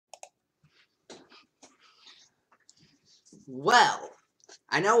Well,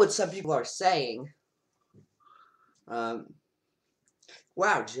 I know what some people are saying. Wow,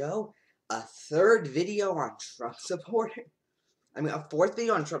 Joe, a third video on Trump supporters? I mean, a fourth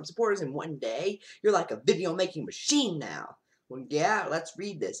video on Trump supporters in one day? You're like a video making machine now. Well, yeah, let's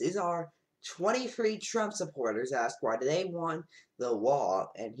read this. Is our 23 Trump supporters asked why do they want the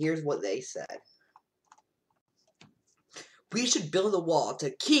wall, and here's what they said. We should build a wall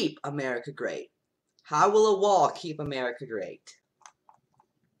to keep America great. How will a wall keep America great?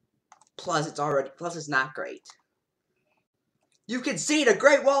 Plus, it's not great. You can see the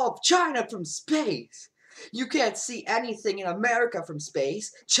Great Wall of China from space. You can't see anything in America from space.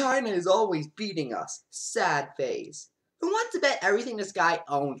 China is always beating us. Sad phase. Who wants to bet everything this guy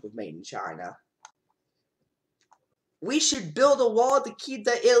owns was made in China? We should build a wall to keep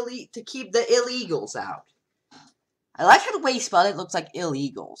the illegals out. I like how the way he spelled it looks like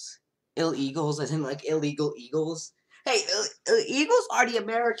illegals. Illegals as in like illegal eagles. Hey, eagles are the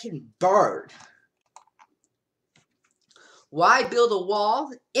American bird. Why build a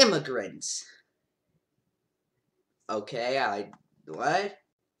wall? Immigrants. Okay, what?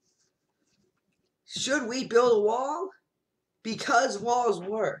 Should we build a wall? Because walls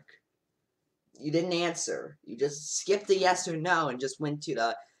work. You didn't answer. You just skipped the yes or no and just went to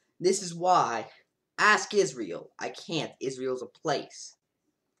the, this is why. Ask Israel. I can't. Israel's a place.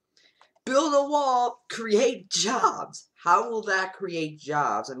 Build a wall, create jobs. How will that create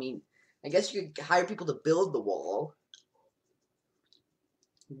jobs? I mean, I guess you could hire people to build the wall.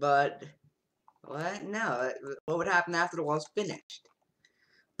 But, what? No. What would happen after the wall's finished?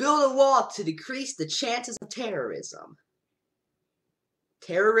 Build a wall to decrease the chances of terrorism.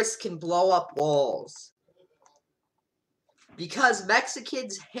 Terrorists can blow up walls. Because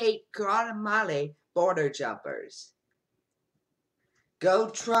Mexicans hate Guatemala border jumpers. Go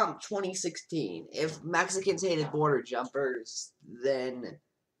Trump 2016. If Mexicans hated border jumpers, then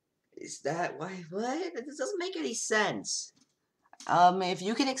is that why? What? This doesn't make any sense. If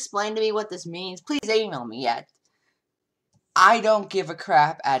you can explain to me what this means, please email me at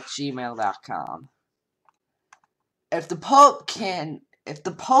idon'tgiveacrap@gmail.com. If the Pope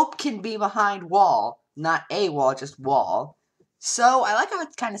can be behind wall, not a wall, just wall. So I like how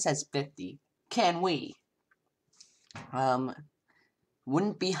it kind of says 50. Can we?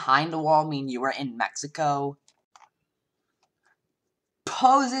 Wouldn't behind a wall mean you were in Mexico?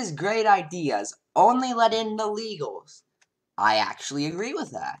 Poses great ideas. Only let in the legals. I actually agree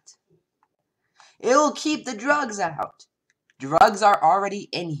with that. It'll keep the drugs out. Drugs are already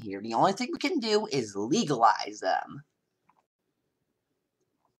in here. The only thing we can do is legalize them.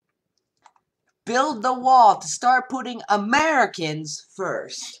 Build the wall to start putting Americans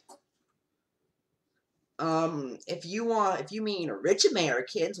first. If you mean rich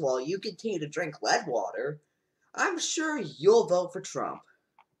Americans, while you continue to drink lead water, I'm sure you'll vote for Trump.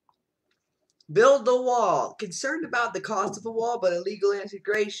 Build the wall. Concerned about the cost of a wall, but illegal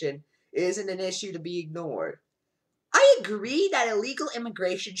integration isn't an issue to be ignored. I agree that illegal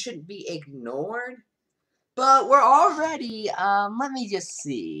immigration shouldn't be ignored, but we're already, let me just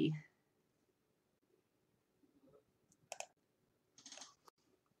see.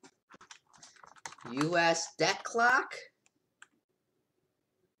 U.S. debt clock.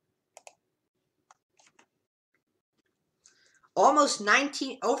 Over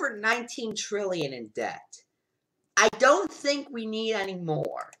 19 trillion in debt. I don't think we need any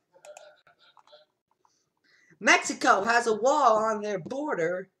more. Mexico has a wall on their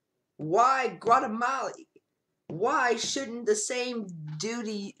border. Why Guatemala? Why shouldn't the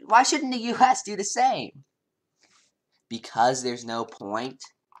U.S. do the same? Because there's no point.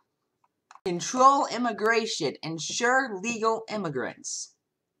 Control immigration. Ensure legal immigrants.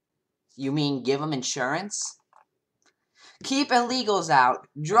 You mean give them insurance? Keep illegals out.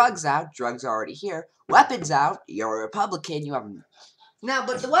 Drugs out. Drugs are already here. Weapons out. You're a Republican. You have... No,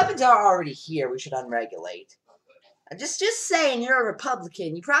 but the weapons are already here. We should unregulate. Just saying, you're a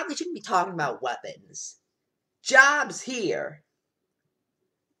Republican. You probably shouldn't be talking about weapons. Jobs here.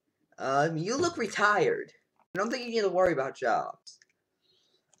 You look retired. I don't think you need to worry about jobs.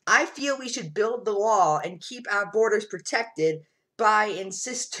 I feel we should build the wall and keep our borders protected by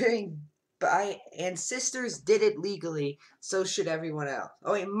insisting... ancestors did it legally, so should everyone else.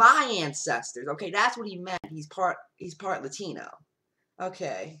 Oh wait, my ancestors. Okay, that's what he meant. He's part Latino.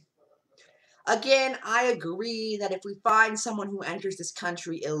 Okay. Again, I agree that if we find someone who enters this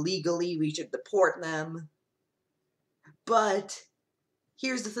country illegally, we should deport them. But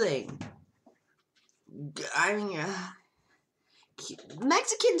here's the thing. I mean,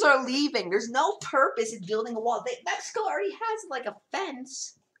 Mexicans are leaving. There's no purpose in building a wall. Mexico already has like a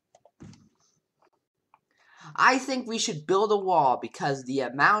fence. I think we should build a wall because the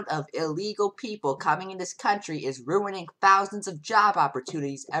amount of illegal people coming in this country is ruining thousands of job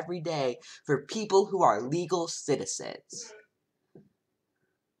opportunities every day for people who are legal citizens.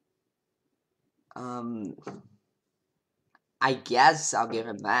 I guess I'll give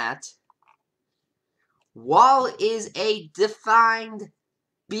him that. Wall is a defined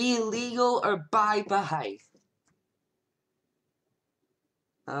be legal or bye-bye.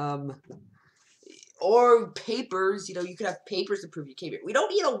 Or papers, you could have papers to prove you came here. We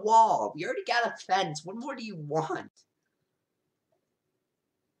don't need a wall. We already got a fence. What more do you want?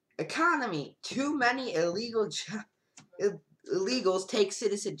 Economy. Too many illegals take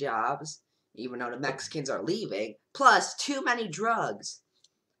citizen jobs, even though the Mexicans are leaving. Plus, too many drugs.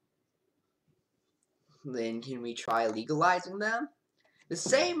 Then can we try legalizing them? The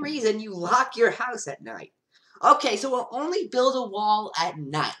same reason you lock your house at night. Okay, so we'll only build a wall at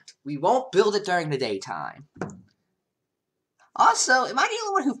night. We won't build it during the daytime. Also, am I the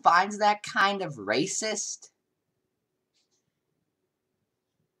only one who finds that kind of racist?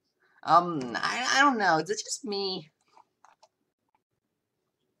 I don't know. Is it just me?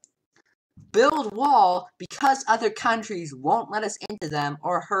 Build wall because other countries won't let us into them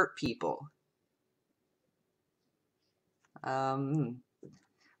or hurt people.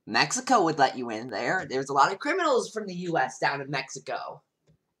 Mexico would let you in there. There's a lot of criminals from the U.S. down in Mexico.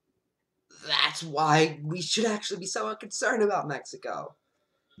 That's why we should actually be somewhat concerned about Mexico.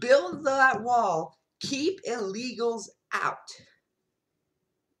 Build that wall. Keep illegals out.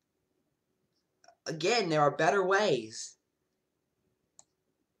 Again, there are better ways.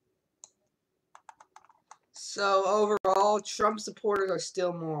 So overall, Trump supporters are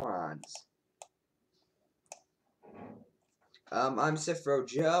still morons. I'm Cifro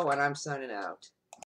Joe, and I'm signing out.